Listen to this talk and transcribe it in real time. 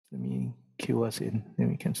Let me cue us in, then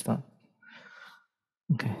we can start.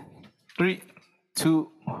 Okay. 3,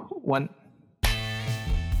 2, 1.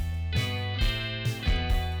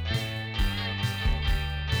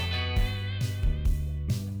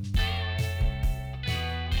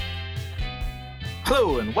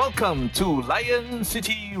 Hello and welcome to Lion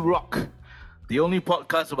City Rock, the only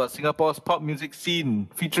podcast about Singapore's pop music scene,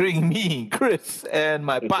 featuring me, Chris, and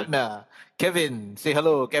my partner, Kevin. Say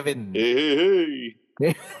hello, Kevin. Hey.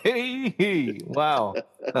 Hey. Wow.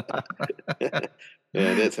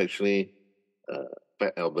 Yeah, that's actually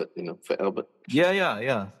Fat Albert, Fat Albert. Yeah.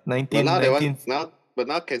 But 19, now 19...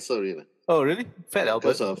 now cancelled, Oh, really? Fat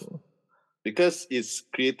Albert? Because it's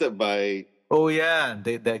created by Oh, yeah,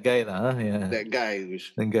 that guy. Yeah. that guy,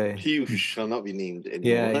 who shall not be named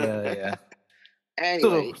anymore. Yeah.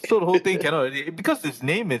 Anyway. So the whole thing cannot really, because his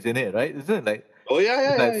name is in it, right? Isn't it like, Oh,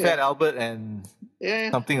 yeah. Fat Albert and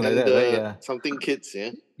something like And, that, right? Yeah. Something kids,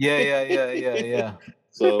 yeah? Yeah.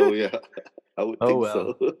 So, yeah, I would think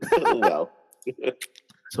so. Oh, well.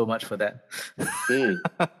 So much for that. Mm.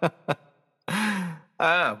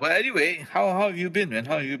 But anyway, how have you been, man?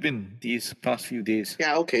 How have you been these past few days?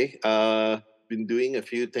 Yeah, okay. Been doing a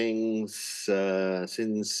few things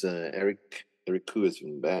since Eric Koo has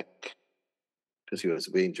been back, because he was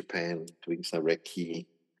away in Japan doing some recce.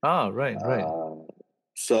 Right.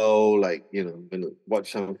 So, going to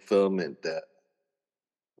watch some film at the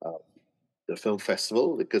film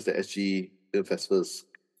festival, because the SG Film Festival is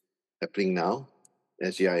happening now,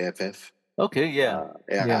 SGIFF. Okay, yeah.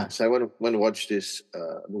 So I want to watch this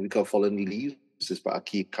movie called Fallen Leaves. This is by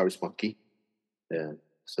Aki Kaurismäki. Yeah.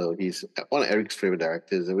 So he's one of Eric's favorite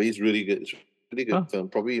directors. I mean, he's really good. It's a really good film.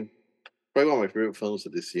 Probably one of my favorite films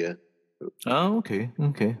of this year. Oh, okay.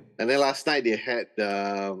 And then last night they had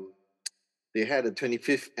the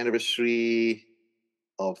 25th anniversary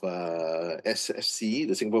of SFC,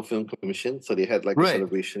 the Singapore Film Commission. So they had a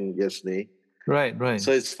celebration yesterday. Right.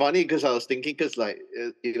 So it's funny because I was thinking,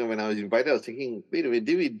 when I was invited, I was thinking, wait a minute,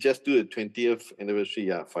 did we just do the 20th anniversary?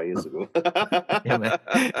 Yeah, 5 years ago. Yeah, man.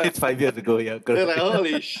 It's 5 years ago, yeah. They're like,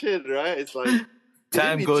 holy shit, right? It's like,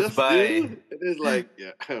 time goes by. It's like,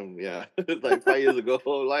 yeah. It's like 5 years ago.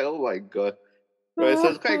 Like, oh my God. Right, so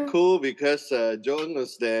it's quite cool because Joan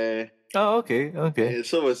was there. Oh, okay. And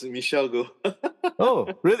so was Michelle Go. Oh,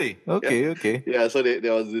 really? Okay. Yeah, so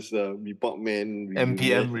there was this Mee-Pok Man reunion.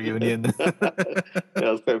 MPM reunion. That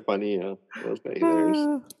was quite funny. Yeah, that was quite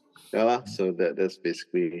hilarious. Yeah, so that's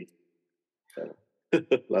basically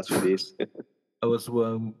last few days. I was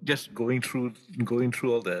just going through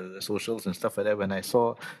all the socials and stuff like that when I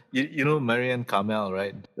saw, Marianne Carmel,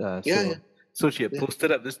 right? Yeah. So she had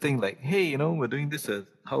posted up this thing like, hey, we're doing this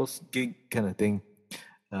house gig kind of thing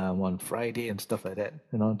on Friday and stuff like that.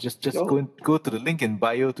 Just go to the link in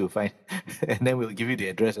bio to find, and then we'll give you the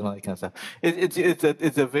address and all that kind of stuff.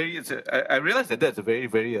 I realize that's a very,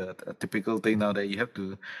 very a typical thing now, that you have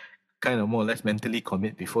to kind of more or less mentally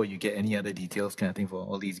commit before you get any other details kind of thing for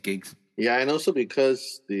all these gigs. Yeah, and also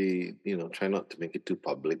because they, try not to make it too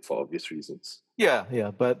public for obvious reasons.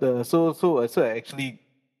 Yeah, but so I actually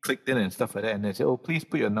clicked in and stuff like that, and they said, oh, please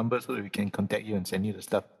put your number so that we can contact you and send you the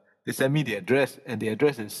stuff. They sent me the address, and the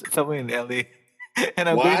address is somewhere in LA. And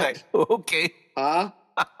I'm going like, oh, okay. Huh?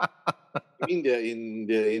 You mean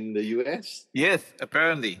they're in the US? Yes,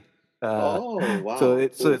 apparently. Oh, wow. So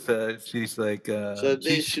she's like. So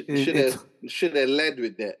they should have led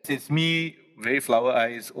with that. It's me, very old flower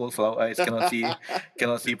eyes,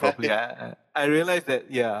 cannot see properly. I realized that.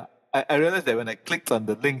 Yeah. I realized that when I clicked on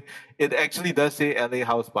the link, it actually does say LA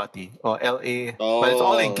House Party or LA, but it's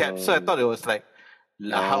all in caps. So I thought it was like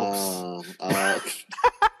La House.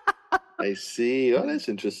 I see. Oh, that's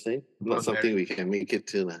interesting. Not something we can make it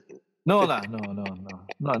to. No. Not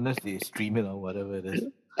unless they stream it or whatever it is.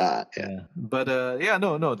 Yeah. But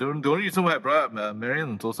no. The only reason why I brought up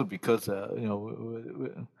Marian is also because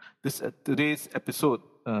today's episode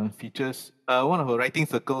features one of her writing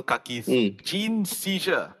circle kakis, Jean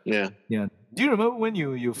Seizure. Yeah. Do you remember when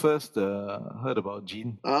you first heard about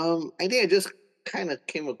Jean? I think I just kind of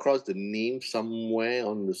came across the name somewhere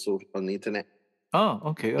on the internet. Oh,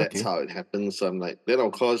 okay. That's how it happened. So I'm like, then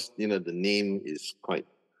of course, the name is quite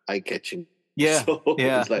eye-catching. Yeah. So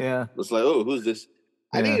it's like, oh, who's this?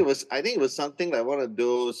 I think it was something like one of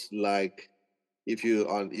those, like if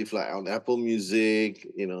on Apple Music,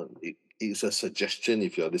 it's a suggestion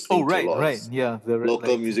if you're listening to a lot of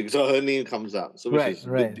local music. So her name comes out. So which is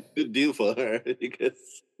good deal for her,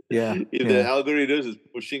 because if the algorithm is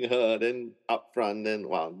pushing her then up front, then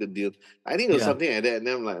wow, good deal. I think it was something like that. And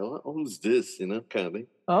then I'm like, who's this? Kind of thing.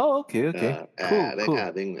 Oh, okay. Cool. That kind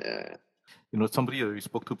of thing. Somebody we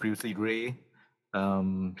spoke to previously, Ray.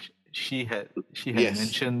 she had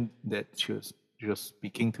mentioned that she was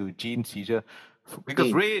speaking to Gene Seizure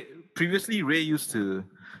because previously Ray used to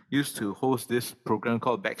host this program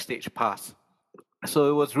called Backstage Pass. So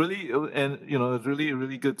it was really it was really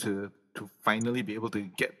really good to finally be able to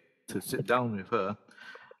get to sit down with her.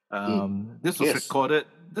 This was recorded.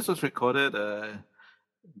 This was recorded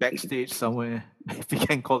backstage somewhere, if you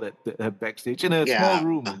can call it backstage, in a small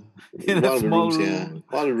room. One of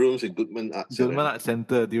the rooms in Goodman Arts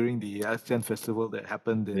Center during the ASEAN Festival that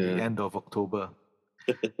happened in the end of October.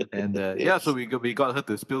 And so we got her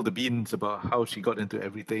to spill the beans about how she got into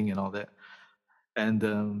everything and all that. And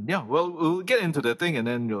we'll get into the thing, and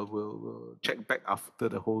then we'll check back after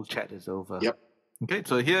the whole chat is over. Yep. Okay,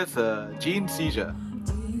 so here's Gene Seizure.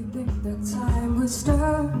 Do you think that time would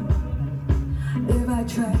stop if I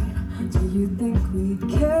tried? Do you think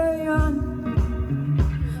we'd carry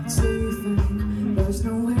on? So you think there's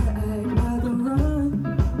nowhere I'd rather run?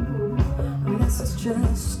 Unless it's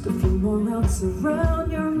just a few more rounds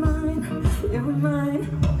around your mind. Can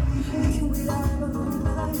we live a little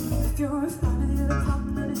life if you're finding it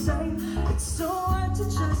a say? It's so hard to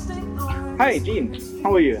just ignore. Hi, Jean.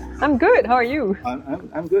 How are you? I'm good. How are you?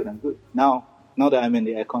 I'm good. I'm good. Now that I'm in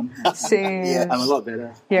the aircon, Same. I'm a lot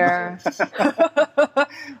better. Yeah.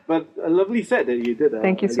 But a lovely set that you did.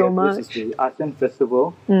 Thank you so much. This is the ASEAN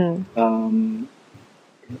Festival.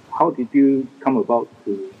 How did you come about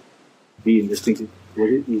to be in this thing?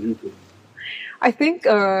 Was it easy to? I think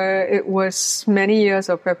it was many years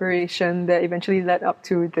of preparation that eventually led up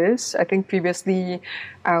to this. I think previously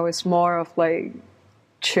I was more of like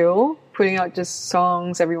chill, putting out just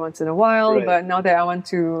songs every once in a while. Right. But now that I want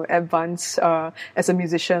to advance as a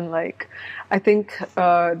musician, like I think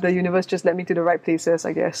the universe just led me to the right places,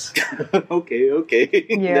 I guess. Okay.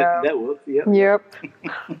 Yeah. That works. Yeah. Yep.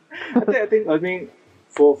 I mean,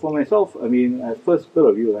 for myself, I mean, I first heard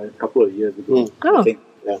of you a couple of years ago. I think.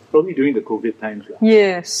 Yeah, probably during the COVID times.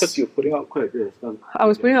 Yes. Because you're putting out quite a bit of stuff. I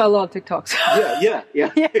was putting out a lot of TikToks. Yeah.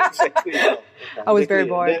 Exactly. I was very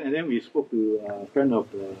bored. And then we spoke to a friend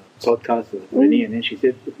of the podcast, Renee, and then she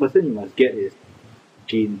said, the person you must get is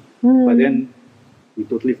Jean. But then we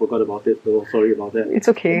totally forgot about it, so sorry about that. It's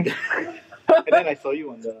okay. And then I saw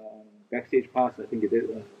you on the Backstage Pass, I think you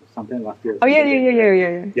did sometime last year. Oh,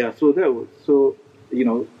 yeah. Yeah, so that was,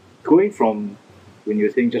 going from when you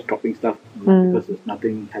were saying just dropping stuff because there's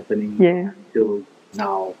nothing happening until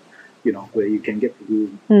now, where you can get to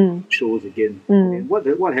do shows again. And what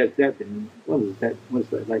has that been? What's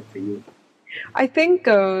that like for you? I think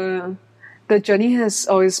the journey has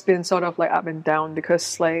always been sort of like up and down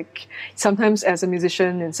because like sometimes as a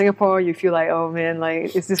musician in Singapore you feel like, oh man,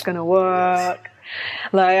 like is this gonna work?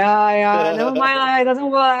 Like, never mind, it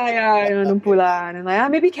doesn't work, and then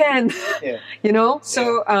like, maybe can,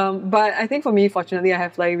 So, but I think for me, fortunately, I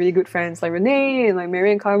have like really good friends like Renee and like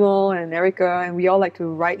Mary and Carmel and Erica, and we all like to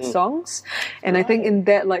write songs. And I think in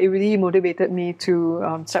that, like, it really motivated me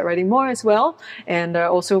to start writing more as well. And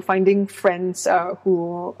also finding friends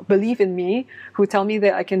who believe in me, who tell me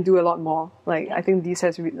that I can do a lot more. Like, I think these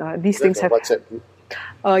things have. WhatsApp group?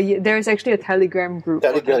 There is actually a Telegram group.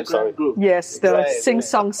 Telegram group. Yes, the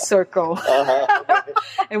Sing-Song Circle.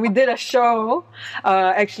 And we did a show.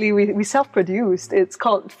 Actually, we self-produced. It's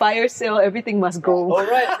called Fire Sale, Everything Must Go. Oh,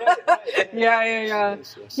 right. Yeah.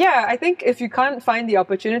 Yeah, I think if you can't find the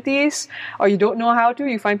opportunities or you don't know how to,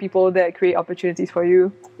 you find people that create opportunities for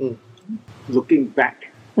you. Looking back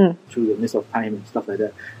through the mist of time and stuff like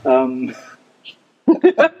that.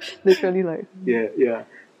 Literally, like. Yeah.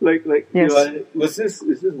 Like yes. Is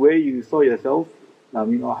this where you saw yourself?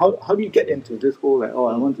 How do you get into this whole like, I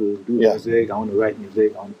want to do music, I want to write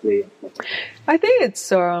music, I want to play? I think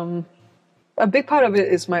it's a big part of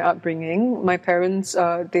it is my upbringing. My parents,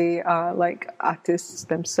 they are like artists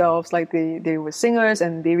themselves. Like they were singers,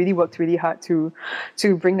 and they really worked really hard to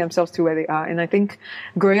bring themselves to where they are. And I think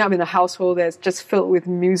growing up in a household that's just filled with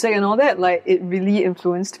music and all that, like it really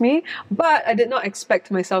influenced me. But I did not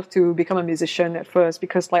expect myself to become a musician at first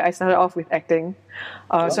because like I started off with acting.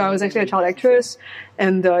 So I was actually a child actress,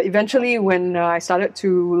 and eventually when I started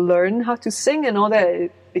to learn how to sing and all that,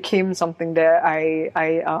 it became something that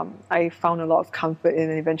I found a lot of comfort in,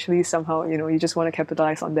 and eventually somehow, you just want to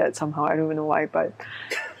capitalize on that somehow. I don't even know why, but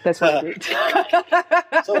that's what I did.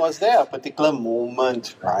 So was there a particular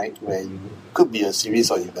moment, right, where you could be a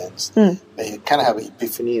series of events, where you kind of have an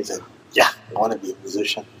epiphany and said, I want to be a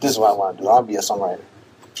musician. This is what I want to do. I'll be a songwriter.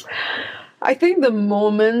 I think the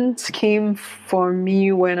moment came for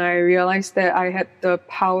me when I realized that I had the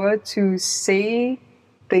power to say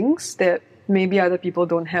things that maybe other people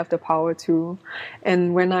don't have the power to.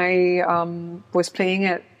 And when I was playing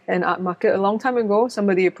at an art market a long time ago.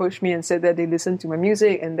 Somebody approached me and said that they listened to my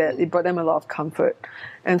music and that it brought them a lot of comfort.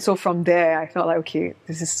 And so from there, I felt like, okay,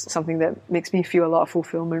 this is something that makes me feel a lot of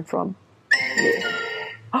fulfillment from.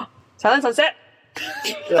 Silence on set!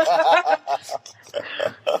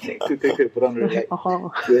 Quick, put on red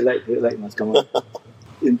light. Red light must come on.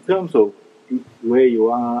 In terms of where you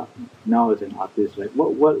are now as an artist, like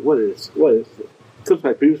what is because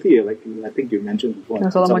like previously, like I think you mentioned before, it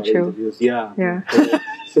was a lot more chill. Yeah.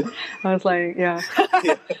 I was like, I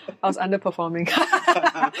was underperforming.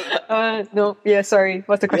 No, sorry.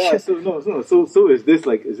 What's the question? So is this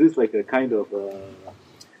like a kind of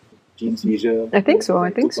Seizure? I think so. I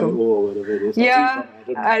think so. Or whatever it is. Yeah,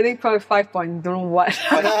 I think probably 5 point. Don't know what.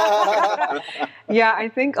 Yeah, I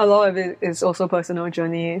think a lot of it is also personal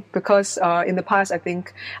journey because in the past I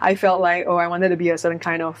think I felt like I wanted to be a certain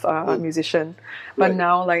kind of musician, but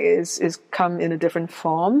now like it's come in a different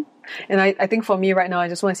form, and I think for me right now I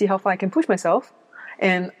just want to see how far I can push myself,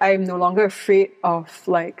 and I'm no longer afraid of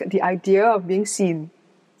like the idea of being seen.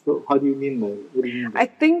 So how do you mean by what do you mean by? I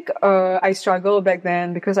think I struggled back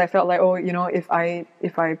then because I felt like if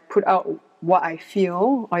I put out what I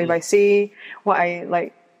feel or if I say what I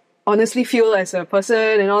like honestly feel as a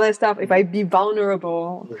person and all that stuff, if I be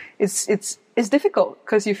vulnerable, it's difficult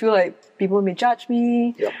because you feel like people may judge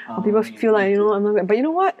me, or people feel like I'm not. But you know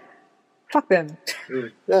what? Fuck them.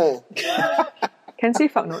 Can say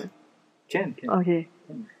fuck no? Can. Okay.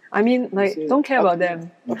 I mean, like, don't care about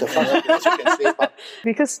them.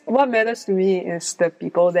 Because what matters to me is the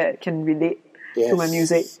people that can relate to my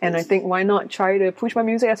music. And I think why not try to push my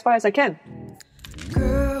music as far as I can?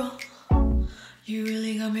 Girl, you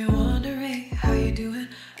really got me wondering how you doing.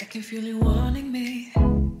 I can feel you wanting me.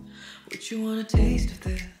 Would you want a taste of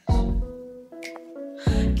this?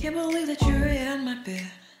 Can't believe that you're in my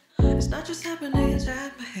bed. It's not just happening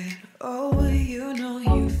inside my head. Oh,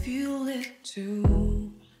 you feel it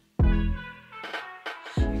too.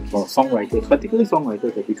 For songwriters, particularly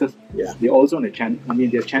songwriters, because they're also on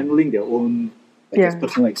they're channeling their own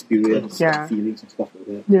personal experience, feelings and stuff like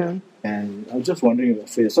that. Yeah. And I was just wondering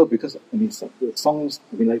for yourself, because some the songs,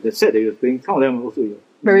 like the set that you're playing, some of them are also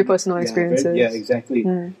very personal experiences. Exactly.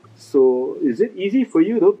 So is it easy for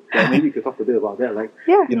you though? Maybe you could talk a bit about that. Like,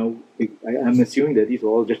 I'm assuming that these are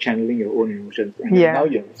all just channeling your own emotions, and now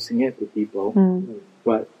you're singing it to people.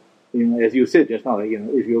 But as you said just now, like,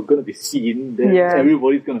 if you're going to be seen, then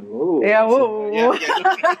everybody's going to go.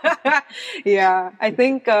 I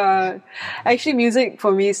think actually music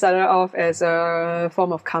for me started off as a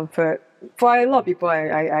form of comfort. For a lot of people,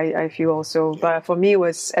 I feel also. But for me, it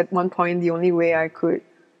was at one point the only way I could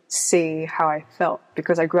say how I felt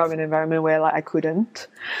because I grew up in an environment where like I couldn't.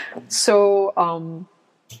 So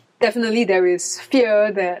definitely there is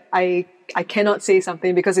fear that I cannot say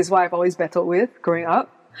something because it's what I've always battled with growing up.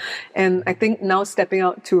 And I think now stepping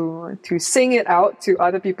out to sing it out to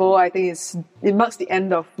other people, I think it marks the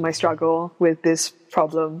end of my struggle with this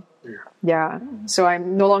problem. So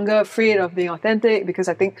I'm no longer afraid of being authentic because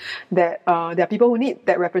I think that there are people who need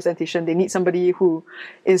that representation. They need somebody who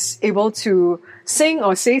is able to sing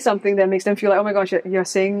or say something that makes them feel like, oh my gosh, you're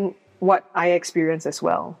saying what I experience as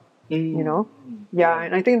well.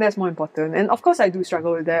 And I think that's more important. And of course I do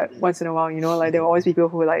struggle with that once in a while, like there will always be people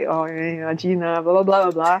who are like, Gina, blah, blah,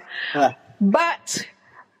 blah, blah, blah. But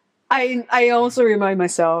I also remind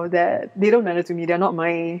myself that they don't matter to me. They're not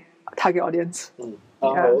my target audience.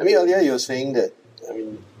 Earlier you were saying that,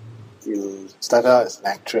 you started out as an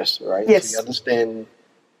actress, right? Yes. So you understand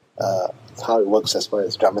how it works as far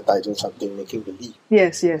as dramatizing something, making believe.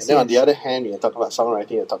 Yes. And then on the other hand, you're talking about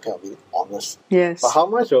songwriting, you're talking about being honest. Yes. But how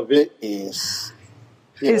much of it is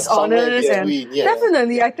it's honest and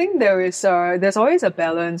definitely I think there's always a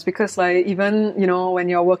balance because like even when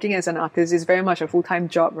you're working as an artist, it's very much a full-time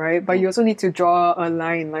job, right? But you also need to draw a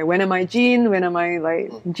line, like when am I Jean, when am I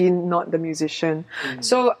like Jean, not the musician.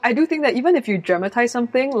 So I do think that even if you dramatize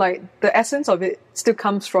something, like the essence of it still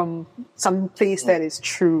comes from some place that is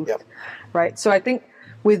true, right? So I think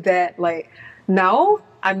with that, like now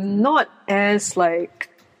I'm not as like,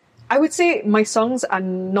 I would say my songs are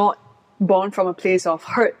not born from a place of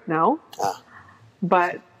hurt now,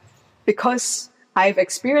 but because I've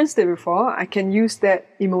experienced it before, I can use that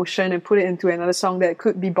emotion and put it into another song that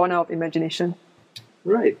could be born out of imagination.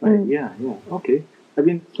 Right. Okay. I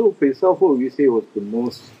mean, so for yourself, what would you say was the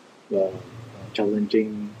most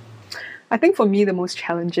challenging? I think for me, the most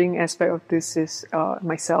challenging aspect of this is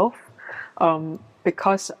myself,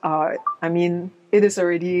 because it is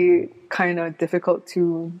already kind of difficult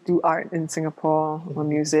to do art in Singapore or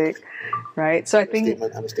music, right? So I think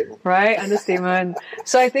Understatement. Right, understatement.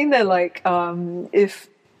 So I think that like if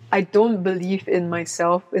I don't believe in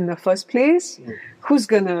myself in the first place, who's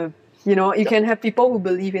gonna, you can have people who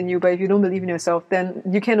believe in you, but if you don't believe in yourself, then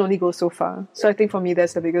you can only go so far. So I think for me,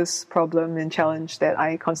 that's the biggest problem and challenge that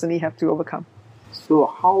I constantly have to overcome. So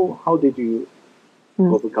how did you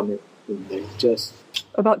overcome it? Like just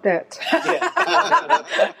about that.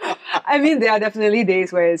 I mean, there are definitely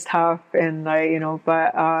days where it's tough and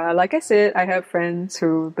but like I said, I have friends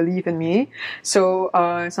who believe in me. So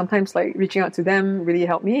sometimes like reaching out to them really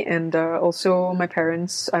helped me. And also my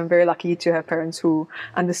parents, I'm very lucky to have parents who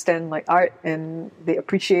understand like art and they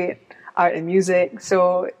appreciate art and music.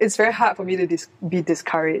 So it's very hard for me to be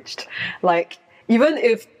discouraged. Like, even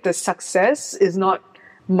if the success is not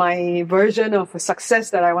my version of a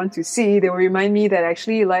success that I want to see, they will remind me that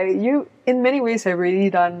actually, like, you in many ways have really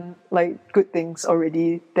done like good things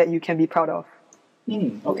already that you can be proud of.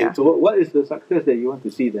 Okay, yeah. So what is the success that you want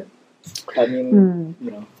to see then? I mean,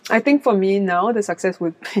 I think for me now, the success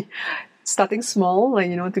would be starting small,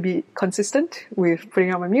 like, to be consistent with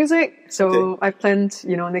putting out my music. So I planned,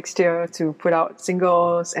 next year to put out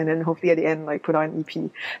singles and then hopefully at the end, like, put out an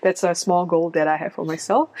EP. That's a small goal that I have for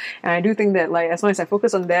myself. And I do think that, like, as long as I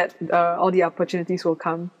focus on that, all the opportunities will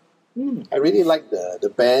come. I really like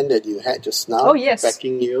the band that you had just now. Oh, yes.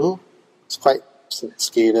 Backing you. It's quite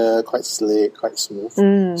skater, quite slick, quite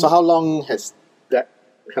smooth. So how long has that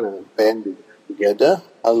kind of band been together?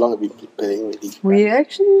 How long have you been playing with each band? We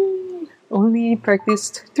actually only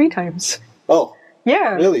practiced 3 times. Oh.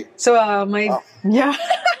 Yeah. Really? So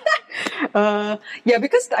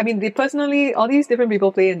because I mean, all these different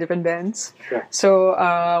people play in different bands. Sure.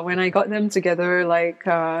 So when I got them together, like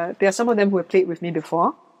there are some of them who have played with me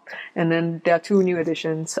before, and then there are 2 new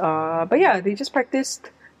additions. But yeah, they just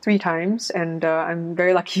practiced 3 times, and I'm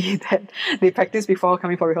very lucky that they practiced before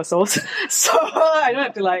coming for rehearsals, so I don't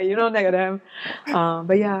have to nag at them.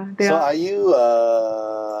 But yeah, are you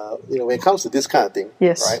when it comes to this kind of thing,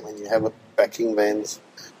 yes, right? When you have a backing band,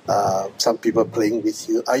 some people playing with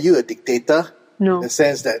you, are you a dictator? No. In the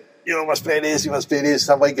sense that you must play this,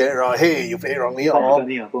 somebody get it wrong, hey, you play it wrongly, or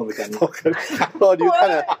do you kind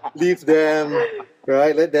of leave them,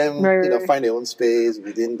 right? Let them find their own space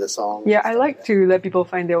within the song. Yeah, I like to let people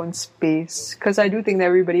find their own space, because I do think that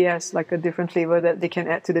everybody has like a different flavor that they can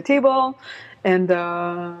add to the table, and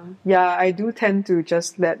I do tend to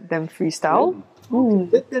just let them freestyle.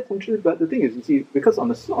 That's interesting, but the thing is, you see, because on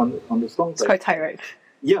the songs, it's quite tight, right?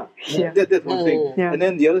 Yeah. That's one thing. Yeah. And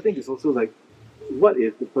then the other thing is also like, what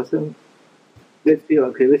if the person, let's say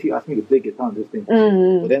ask me to play guitar on this thing,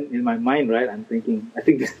 but then in my mind, right, I'm thinking, I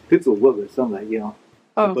think this will work with some, like,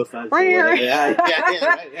 super fast or whatever.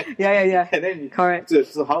 Yeah. And then correct.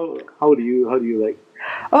 So how do you like?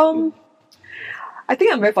 I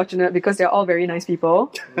think I'm very fortunate because they're all very nice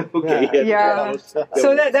people. Okay. Yeah.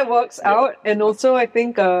 So that works out, and also I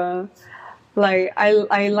think like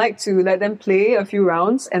I like to let them play a few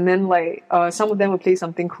rounds, and then like some of them will play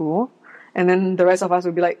something cool, and then the rest of us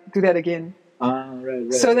will be like, do that again.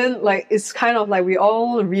 Right. So then like it's kind of like we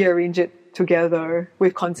all rearrange it together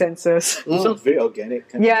with consensus. It sounds very organic.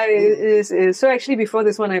 Yeah, it is. So actually before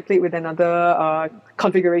this one I played with another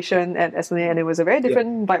configuration at Esplanade, and it was a very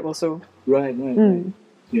different vibe also. Right.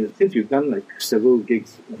 Since you've done like several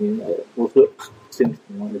gigs, I mean, also since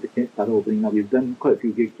the kids started opening up, you've done quite a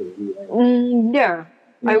few gigs already, right? Yeah.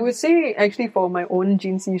 I would say actually for my own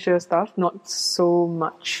Seizure stuff, not so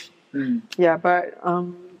much. Yeah, but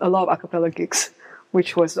a lot of a cappella gigs,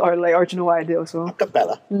 which was original what I did also. A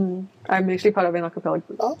cappella? I'm actually part of an a cappella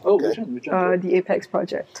group. Oh, okay. Which one? The Apex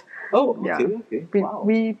project. Oh, okay.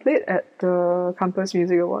 We played at the Campus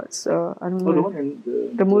Music Awards. I don't know. Oh, the one in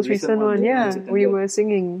the most recent one, yeah. We were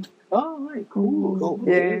singing. Oh, right, cool.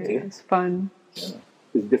 Yeah, Okay. it's fun. Yeah.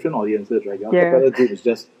 It's different audiences, right? The acapella group is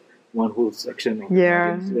just one whole section of the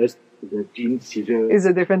audience. Whereas the Seizure is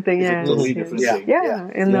a different thing, is a totally different thing.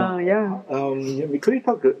 Could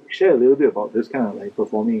you share a little bit about this kind of like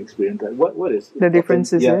performing experience? Like what is the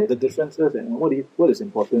differences? Yeah, the differences, and what is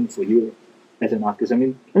important for you as an artist? I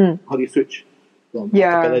mean, how do you switch from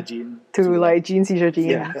acapella gene to like Seizure gene?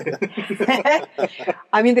 Yeah.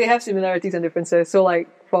 I mean, they have similarities and differences. So like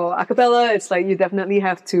for acapella, it's like you definitely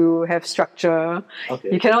have to have structure. Okay.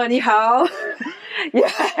 You cannot anyhow.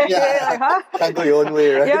 Can't go your own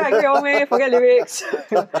way, right? Yeah, go your own way, forget lyrics.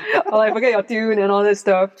 Or like forget your tune and all this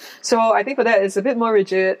stuff. So I think for that it's a bit more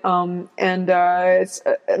rigid. And it's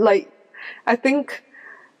like, I think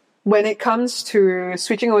when it comes to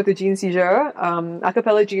switching over to Gene Seizure, a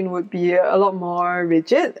cappella Gene would be a lot more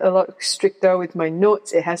rigid, a lot stricter with my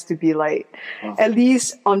notes. It has to be like at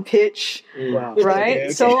least on pitch, right?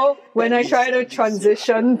 Okay. So when I try to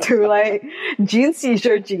transition to like Gene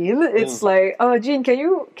Seizure Gene, it's like, oh Gene, can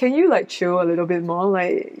you like chill a little bit more?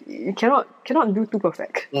 Like you cannot do too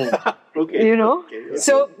perfect. Okay. You know? Okay.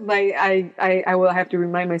 So like I will have to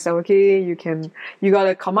remind myself, okay, you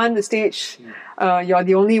gotta command the stage. You're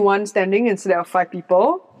the only one standing instead of 5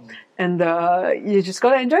 people. And you just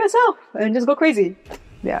gotta enjoy yourself and just go crazy.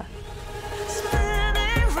 Yeah.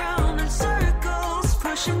 Spinning round in circles,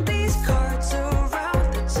 pushing these cards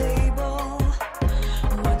around the table.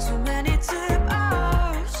 One too many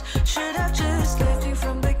tip-offs, should have just left you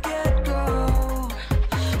from the get-go.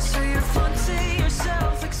 So you're fronting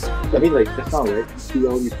yourself like someone. I mean, like just now, right? See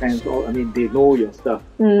all these fans, they know your stuff.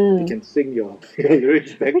 They can sing your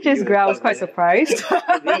lyrics back. Which is great. I was quite surprised.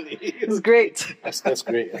 Really? It was great. That's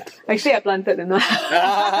great. Actually, I planted in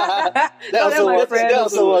That also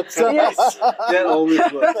works. Yes. That always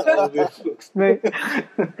works. Right.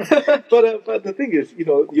 But the thing is,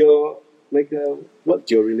 your like what's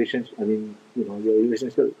your relationship? I mean, your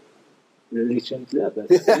relationship.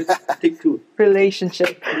 Let's take 2.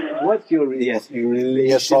 Relationship. What's your relationship?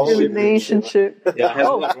 Relationship. Yeah, I have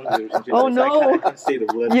a relationship. Oh no! I can't say the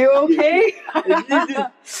word. You okay? The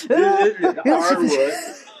R word.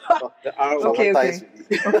 The R word. Okay.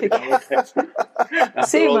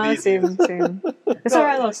 Same. It's a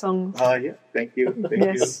right song. Yeah. Thank you.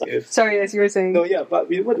 Yes. Yes. Sorry, as you were saying. No, yeah, but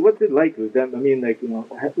what's it like with them? I mean, like,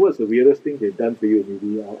 what's the weirdest thing they've done for you,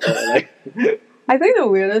 maybe? Like. I think the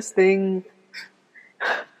weirdest thing,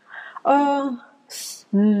 I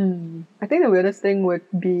think the weirdest thing would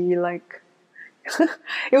be like,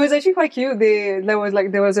 it was actually quite cute. There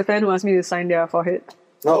was a fan who asked me to sign their forehead.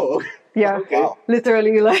 Oh, yeah, okay. Wow.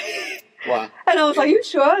 Literally like. Wow. And I was like, "You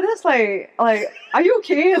sure?" That's like, are you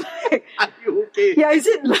okay? Like, are you okay? Yeah, is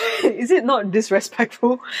it not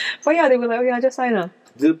disrespectful? But yeah, they were like, "Oh yeah, just sign her."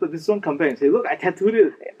 But this one come back and say, "Look, I tattooed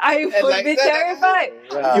it." I would be terrified.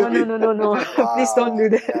 No. Please don't do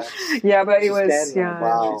that. Yeah, but it was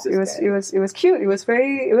it was cute. It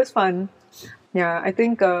was fun. Yeah, I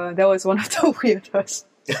think that was one of the weirdest.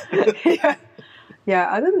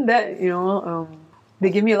 Yeah. Other than that, they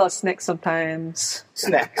give me a lot of snacks sometimes.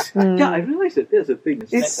 Snacks? Yeah, I realized that there's a thing.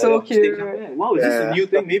 It's so cute. Wow, is this a new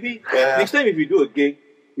thing? Maybe next time if we do a gig,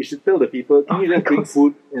 we should tell the people, can you just bring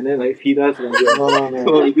food and then like feed us? And No.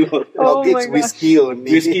 Oh It's whiskey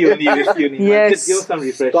only. Whiskey only. Yes. Just give us some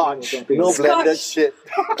refreshment or something. No blended shit.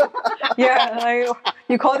 Yeah, like,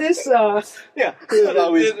 you call this... Yeah.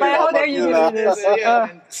 Like, how dare you do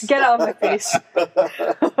this? Get out of my face.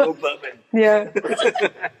 No bourbon. Yeah.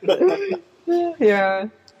 Yeah.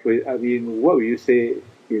 I mean, what would you say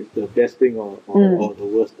is the best thing or the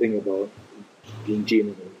worst thing about being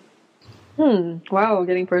Gene? Wow,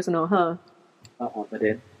 getting personal, huh? But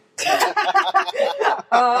then?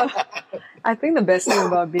 I think the best thing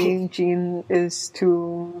about being Gene is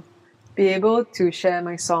to be able to share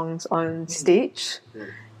my songs on stage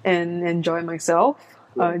and enjoy myself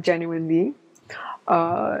genuinely.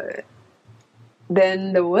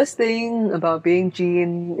 Then the worst thing about being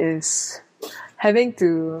Gene is having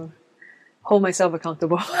to hold myself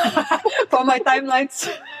accountable for my timelines.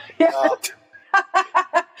 Yeah.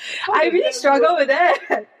 I really struggle with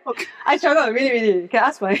that. Okay. I struggle really. Can I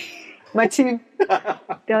ask my team?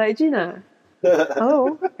 They're like, Gina,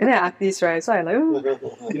 hello. And then artists, right? So I like,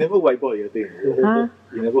 oh. You never whiteboard your thing. Huh?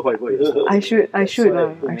 You never whiteboard your stuff. I should. I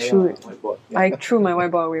Whiteboard. Yeah. I threw my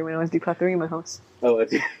whiteboard away when I was decluttering my house. Oh, I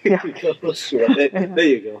see. Yeah. Sure. There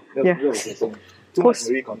you go. Yeah.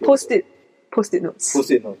 Post-it notes.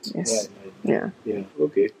 Post-it notes. Yes. Right. Yeah.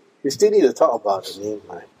 Okay. You still need to talk about the name,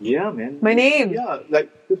 right? Yeah, man. My name. Yeah,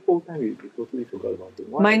 like this whole time we totally forgot about it.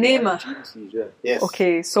 My name. Gene Seizure? Yes.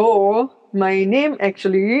 Okay, so my name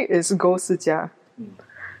actually is Go Sijia.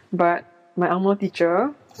 But my Angmo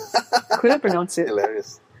teacher couldn't pronounce it.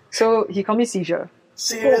 Hilarious. So he called me Seizure.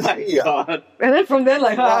 Seriously? Oh my God. And then from then,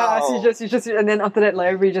 like, Wow. Seizure. And then after that, like,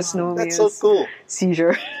 everybody just know me That's so as cool.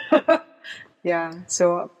 Seizure. Yeah,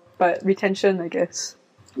 so, but retention, I guess.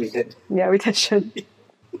 Yeah, retention.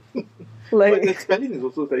 But the spelling is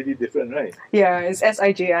also slightly different, right? Yeah, it's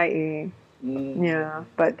Sijia. Yeah,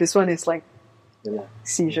 but this one is like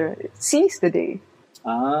Seizure. Seize the day.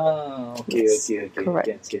 Okay.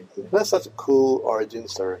 Correct. Can. That's such a cool origin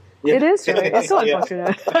story. Yeah. It is, right? It's so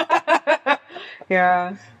unfortunate.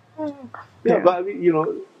 Yeah. Yeah, but I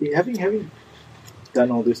mean, having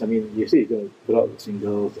done all this, I mean, you say you're going to put out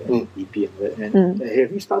singles and EP and that. And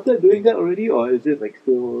have you started doing that already, or is it like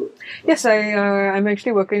still? Yes, I'm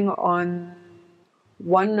actually working on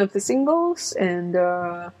one of the singles, and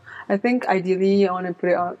I think ideally I want to put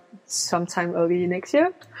it out sometime early next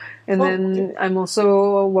year. And then I'm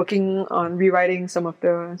also working on rewriting some of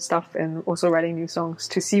the stuff and also writing new songs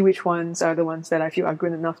to see which ones are the ones that I feel are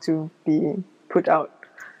good enough to be put out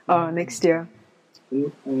next year.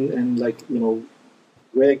 And like,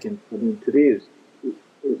 where can, I mean, today is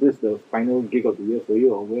this the final gig of the year for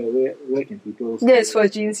you, or where can people? Yes, for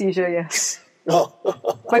Gene Seizure, yes. Oh,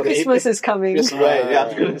 but Christmas is coming. Yes, right.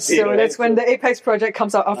 Yeah, so that's when the Apex project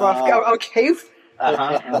comes out of our cave.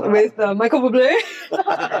 With Michael Bublé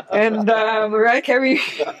and Mariah Carey.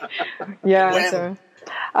 Yeah, so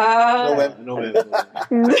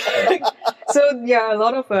so yeah, a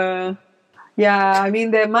lot of I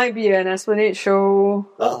mean there might be an Esplanade show,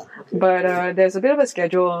 but there's a bit of a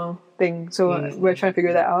schedule thing, so we're trying to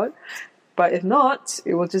figure that out. But if not,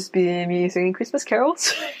 it will just be me singing Christmas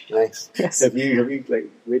carols. Nice. Yes. Have you like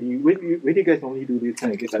where do you guys normally do this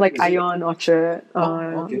kind of gigs? Like Ion Orchard.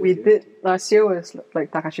 We did last year was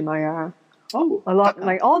like Takashimaya. Oh, a lot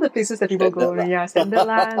like all the places that people go. Yeah, standard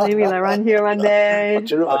lah. Maybe like run here, run there.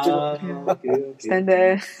 Stand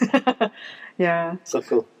there. Yeah. So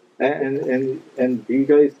cool. And do you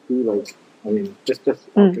guys do like? I mean, just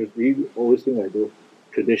orchards. Do you always think like those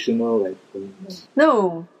traditional like?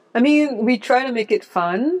 No. I mean, we try to make it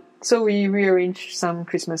fun, so we rearrange some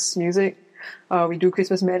Christmas music. We do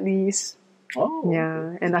Christmas medleys. Oh.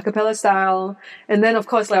 Yeah, and a cappella style. And then, of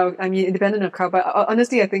course, like, I mean, independent of crowd, but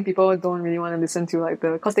honestly, I think people don't really want to listen to like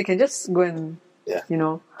because they can just go and,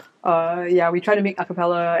 we try to make a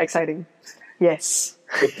cappella exciting. Yes.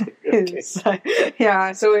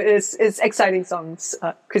 Yeah, so it's exciting songs,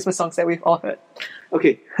 Christmas songs that we've all heard.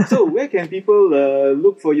 Okay, so where can people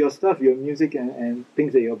look for your stuff, your music, and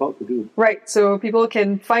things that you're about to do? Right, so people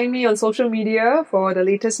can find me on social media for the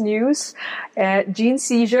latest news at Gene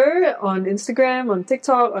Seizure on Instagram, on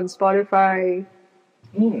TikTok, on Spotify.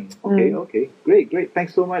 Okay. Great.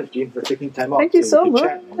 Thanks so much, Gene, for taking time out. Thank you so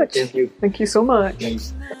much. Thank you. Thank you so much.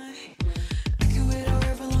 Thanks.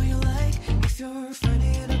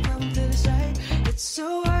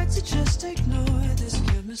 So hard to just ignore this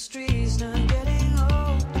chemistry's not getting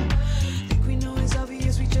old. Think we know it's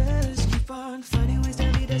obvious, we just keep on finding ways to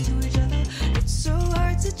lead us to each other. It's so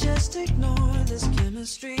hard to just ignore this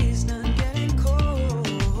chemistry's not getting cold.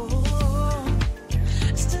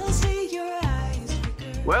 Still see your eyes.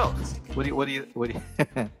 Well, what do you?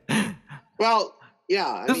 Well,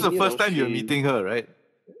 yeah. This is the first time you're meeting her, right?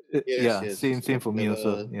 Yes. Same for me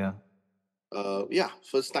also. Yeah.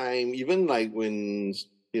 First time, even like when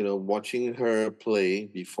watching her play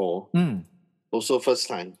before, also first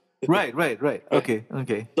time. Right. Okay.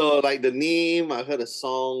 So like the name, I heard a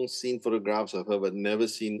song, seen photographs of her, but never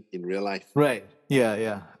seen in real life. Right.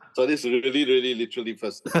 Yeah. So this is really literally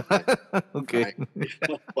first time. Okay.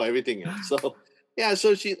 For everything. Yeah. So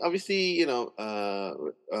so she obviously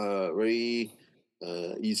very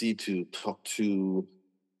easy to talk to,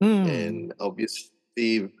 and obviously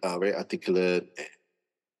very articulate.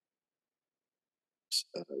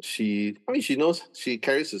 She knows, she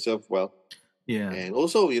carries herself well. Yeah. And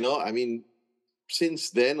also, since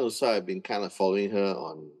then also I've been kind of following her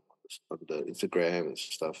on the Instagram and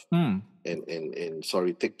stuff. And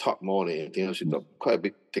TikTok more than anything else. She's got quite a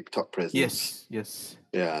big TikTok presence. Yes.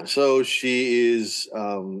 Yeah. So she is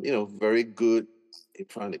very good in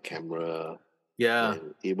front of the camera. Yeah.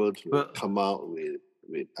 And able to come out with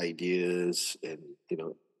ideas and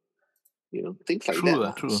things like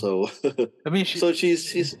that. True. So I mean,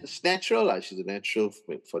 she's natural. She's a natural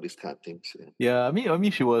for these kind of things. Yeah. I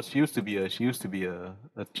mean, she used to be a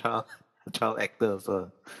child actor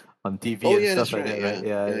also on TV and stuff like that, right?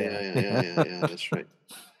 Yeah, that's right.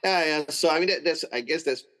 Yeah. So I mean, I guess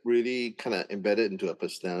that's really kind of embedded into her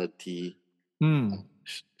personality.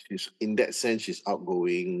 She's in that sense, she's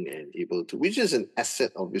outgoing and able to, which is an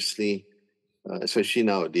asset, obviously, especially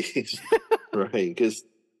nowadays, right? Because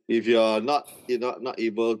if you're not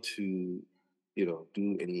able to,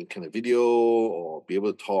 do any kind of video or be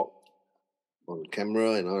able to talk on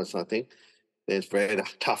camera and all that sort of thing, then it's very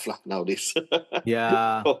tough nowadays.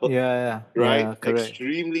 Yeah. Right? Yeah, correct.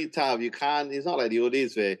 Extremely tough. You can't. It's not like the old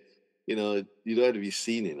days where you don't have to be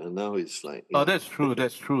seen. Now it's like. That's true.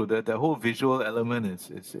 The whole visual element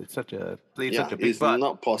is such a big part. It's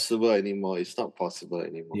not possible anymore.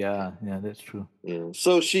 Yeah, that's true. Yeah.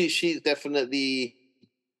 So she definitely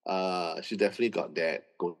got that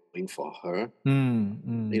going for her.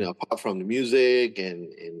 Apart from the music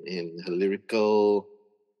and her lyrical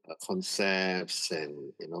concepts,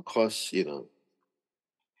 and of course, in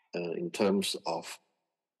terms of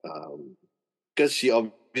because she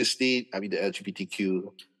obviously, I mean, the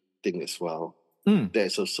LGBTQ thing as well.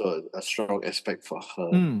 There's also a strong aspect for her,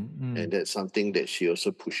 and that's something that she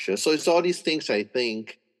also pushes. So it's all these things, I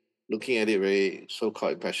think, looking at it very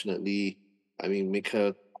so-called passionately, I mean, make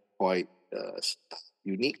her quite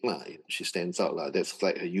unique lah. She stands out lah. That's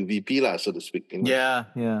like a UVP lah, so to speak. Yeah.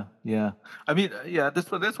 I mean, that's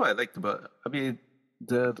what I liked about. I mean,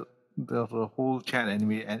 the whole chat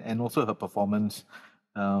anyway, and also her performance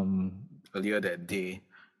earlier that day.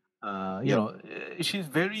 You know, she's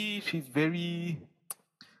very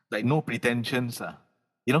like no pretensions.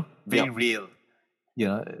 Very real.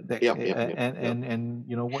 And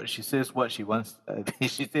you know what she says, what she wants.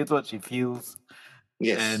 She says what she feels.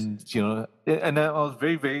 Yes. And and I was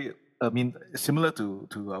very, very. I mean, similar to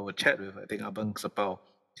our chat with, I think, Abang Sapau.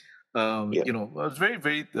 I was very,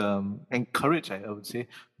 very encouraged, I would say,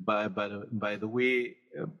 by the way,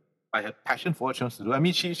 by her passion for what she wants to do. I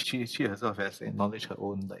mean, she herself has acknowledged her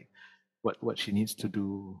own, like, what she needs to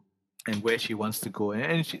do and where she wants to go.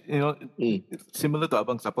 And she, similar to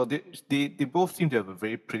Abang Sapau, they both seem to have a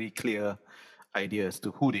very pretty clear idea as to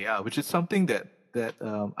who they are, which is something that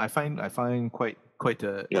I find quite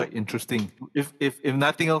interesting. If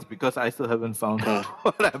nothing else, because I still haven't found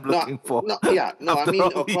what I'm looking for. I mean,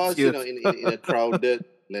 of course, in a crowded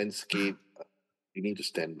landscape, you need to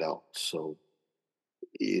stand out. So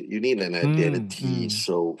you need an identity.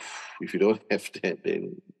 So if you don't have that,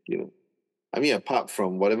 then I mean, apart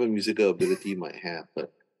from whatever musical ability you might have,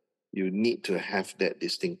 but you need to have that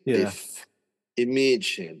distinctive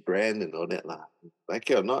image and brand and all that lah. Like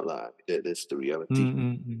it or not lah, that's the reality.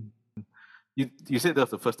 You said that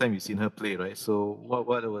was the first time you've seen her play, right? So what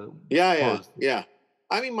was? Yeah.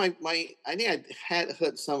 I mean, I think I had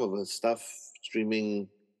heard some of her stuff streaming,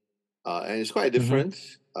 and it's quite different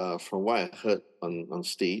from what I heard on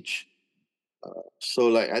stage. So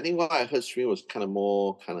like, I think what I heard streaming was kind of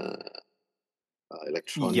more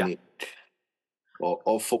electronic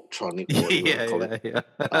or folktronic, or whatever you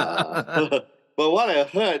call it. But what I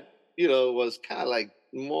heard, was kind of like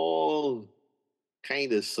more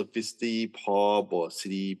kind of sophisticated pop or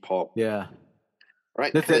city pop. Yeah.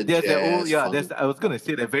 Right? I was going to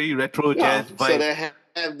say that very retro jazz vibe. So they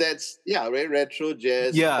have very retro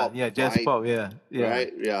jazz pop. Yeah, jazz vibe, pop, yeah.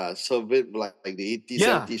 Right? Yeah. So a bit like the 80s,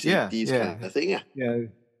 70s, 80s kind of thing.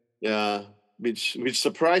 Yeah. Which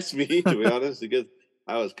surprised me, to be honest, because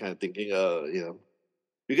I was kind of thinking,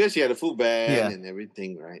 because you had a full band and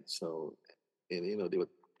everything, right? So, and they were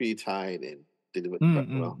pretty tight and delivered quite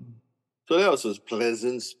well. So that was a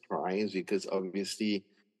pleasant surprise, because obviously,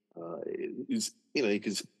 it's, you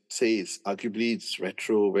could say it's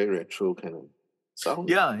retro, very retro kind of sound.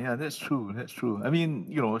 Yeah, that's true. I mean,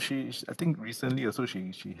 I think recently also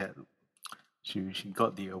she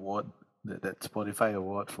got the award, that Spotify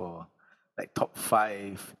award for like top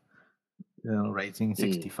 5, Rising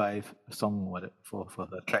 65 song for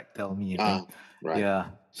her track Tell Me. Right. Yeah.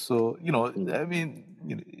 So I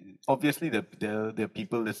mean, obviously there are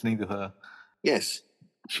people listening to her. Yes.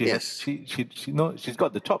 She's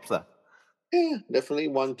got the chops lah. Yeah, definitely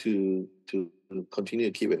want to continue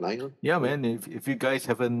to keep an eye on. Yeah, man. If you guys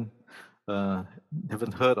haven't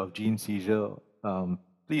heard of Jean Seizure,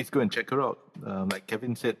 please go and check her out. Like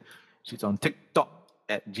Kevin said, she's on TikTok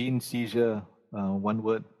at Jean Seizure, one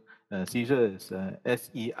word. Seizure is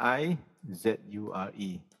SEIZURE.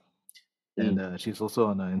 And she's also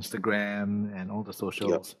on Instagram and all the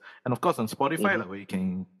socials. And of course on Spotify, where you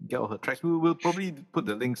can get all her tracks. We'll probably put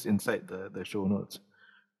the links inside the show notes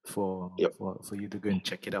for you to go and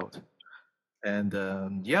check it out. And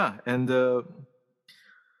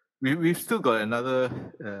we've still got another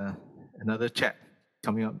chat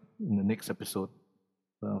coming up in the next episode.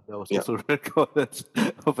 That was also recorded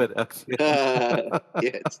over at Axia.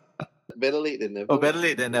 Yes. Better late than never. Oh, better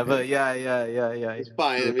late than never. Yeah. It's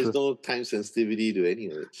fine. There's no time sensitivity to any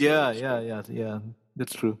of it. Yeah.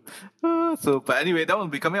 That's true. But anyway, that one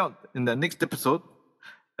will be coming out in the next episode.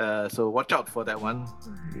 So watch out for that one.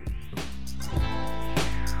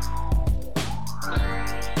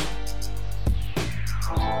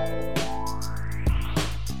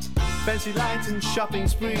 Fancy lights and shopping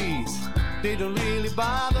sprees, they don't really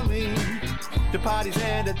bother me. The parties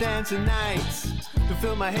and the dancing nights to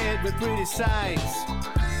fill my head with pretty sights.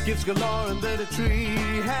 Gifts galore under the tree,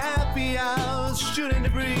 happy hours shooting the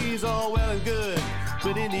breeze, all well and good.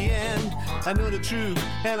 But in the end, I know the truth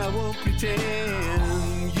and I won't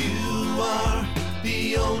pretend. You are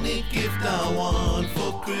the only gift I want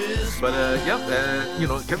for Christmas. But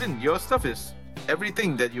Kevin, your stuff is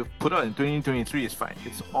everything that you've put out in 2023 is fine.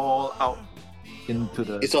 It's all out into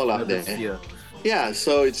the. It's all out there. Sphere. Yeah,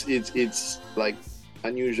 so it's like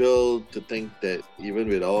unusual to think that even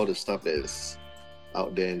with all the stuff that's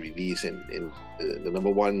out there and released, and the number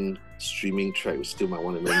one streaming track was still my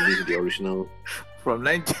one and only, the original from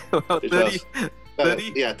 30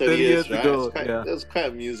 years right? ago. It was quite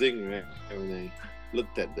amusing, right? When I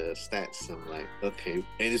looked at the stats, I'm like, okay,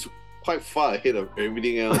 and it's quite far ahead of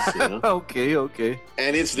everything else, you know. okay.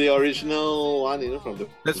 And it's the original one, you know, from the.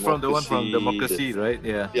 That's from the one from Democracy, right?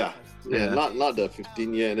 Yeah. Not the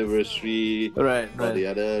 15-year anniversary, right. Or the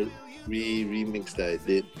other remix that I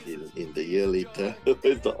did in the year later.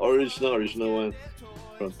 It's the original one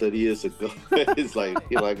from 30 years ago. It's like,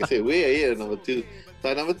 you know, like I say, way ahead of number two.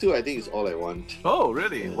 So number two, I think, is All I Want. Oh,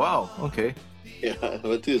 really? Wow. Okay. Yeah,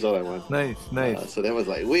 number two is All I Want. Nice. So that was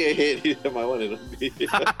like way ahead of my one and only.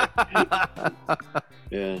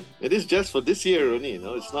 Yeah, it is just for this year only. You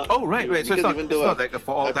know, it's not. Oh, right. So it's not like a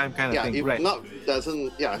for all time kind of thing, right? No.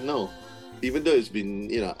 Even though it's been,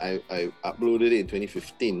 you know, I uploaded it in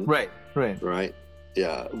 2015. Right.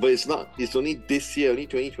 Yeah, but it's not. It's only this year, only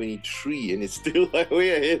 2023, and it's still like way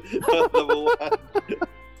ahead of number one.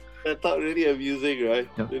 I thought really amusing, right?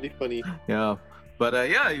 Yeah. Really funny. Yeah, but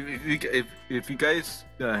if you guys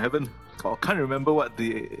haven't or can't remember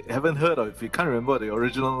haven't heard, or if you can't remember the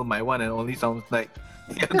original My One and Only sounds like,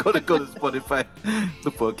 go to Spotify,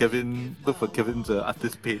 look for Kevin's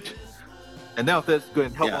artist page, and then after that, go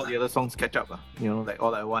and help all the other songs catch up. You know, like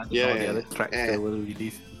All I Want, all the other tracks that were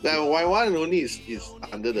released. The My One and Only is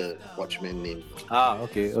under the Watchmen name.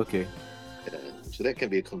 Okay. Yeah, so that can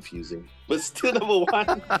be confusing, but still number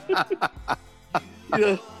one. You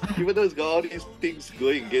know, even though it's got all these things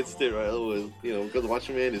going against it, right? You know, because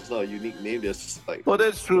Watchmen is not a unique name. There's like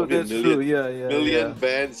that's true. Million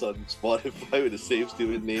bands on Spotify with the same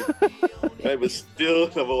stupid name, right? But still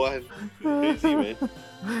number one. Crazy, man.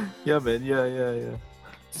 Yeah, man. Yeah.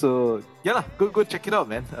 So go check it out,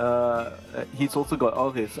 man. He's also got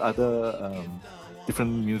all his other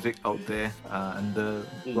different music out there under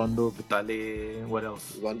Rondo Vitale. What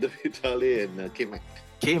else? Rondo Vitale and K-Mac.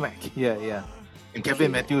 K-Mac, yeah. And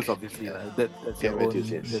Kevin Matthews, obviously. That's your own.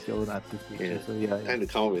 Yes. That's your own artist. Yeah. So yeah. Time to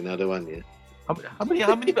come up with another one. Yeah. How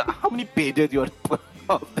many pages do you want to put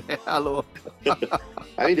out there? Hello.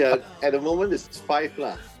 I mean, at the moment it's 5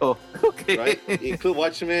 lah. Oh, okay. Right. Include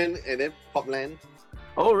Watchmen and then Popland.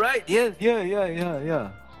 Oh right. Yeah.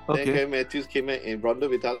 Okay. Then Kevin Matthews came in and Rondo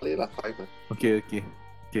Vitale lah, 5 lah. Okay.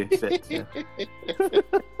 Set.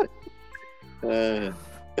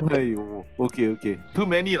 Okay. Too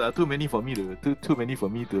many for me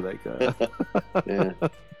to like. Yeah.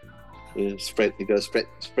 You gotta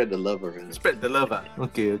spread the love around. Spread the love,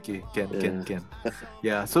 Okay. Can.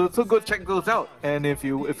 Yeah. So go check those out, and if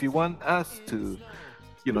you want us to,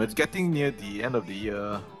 you know, it's getting near the end of the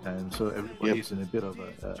year, and so everybody's in a bit of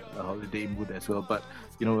a holiday mood as well. But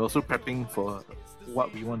you know, we're also prepping for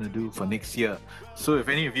what we want to do for next year. So if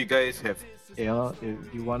any of you guys have, you know,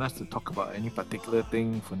 if you want us to talk about any particular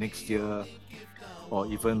thing for next year, or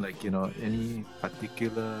even like, you know, any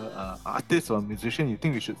particular artist or musician you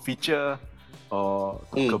think we should feature or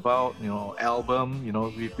talk about, you know, album, you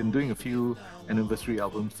know, we've been doing a few anniversary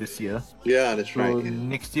albums this year. Yeah, that's right. So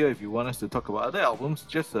next year, if you want us to talk about other albums,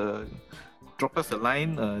 just drop us a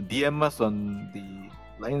line, DM us on the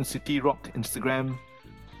Lion City Rock Instagram,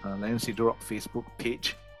 Lion City Rock Facebook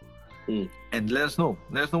page, and let us know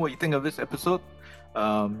what you think of this episode.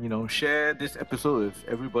 You know, share this episode with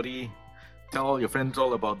everybody. Tell all your friends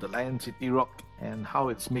all about the Lion City Rock and how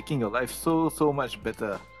it's making your life so much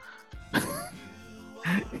better.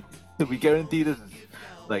 We guarantee this is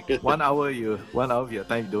like 1 hour of your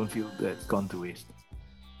time you don't feel that it's gone to waste.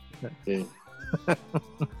 Yeah.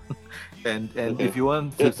 and if you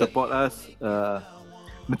want to support us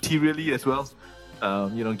materially as well,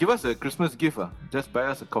 you know, give us a Christmas gift. Just buy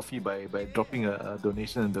us a coffee by dropping a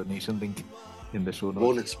donation link in the show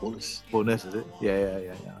notes. Bonus, is it?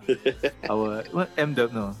 Yeah. Our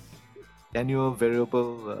annual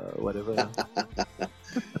variable whatever.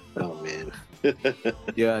 Oh man.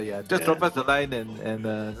 Yeah. Just drop us a line and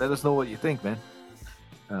let us know what you think, man.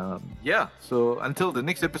 So until the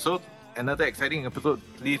next episode, another exciting episode.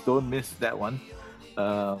 Please don't miss that one.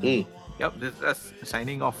 Yep, this is us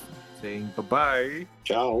signing off, saying bye-bye.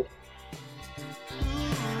 Ciao.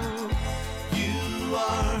 You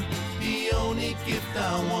are the only gift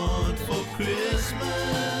I want for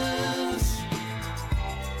Christmas.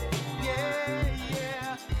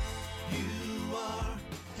 Yeah. You are.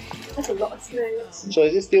 That's a lot of snakes. So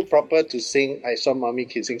is it still proper to sing I Saw Mommy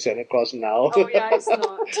Kissing Santa Claus now? Oh yeah, it's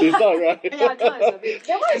not. It's not right. Yeah, no, it's a bit.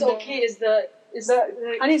 That one is okay. Is the Is that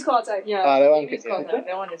Honey is Cold Outside? Yeah. That one.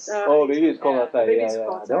 That one is. Baby is Cold Outside. Yeah.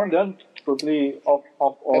 That one totally off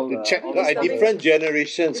all. Have to check. Different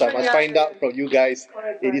generations. I must find out from you guys.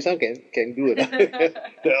 Hey, this one can do it.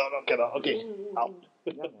 No, cannot. Okay, out.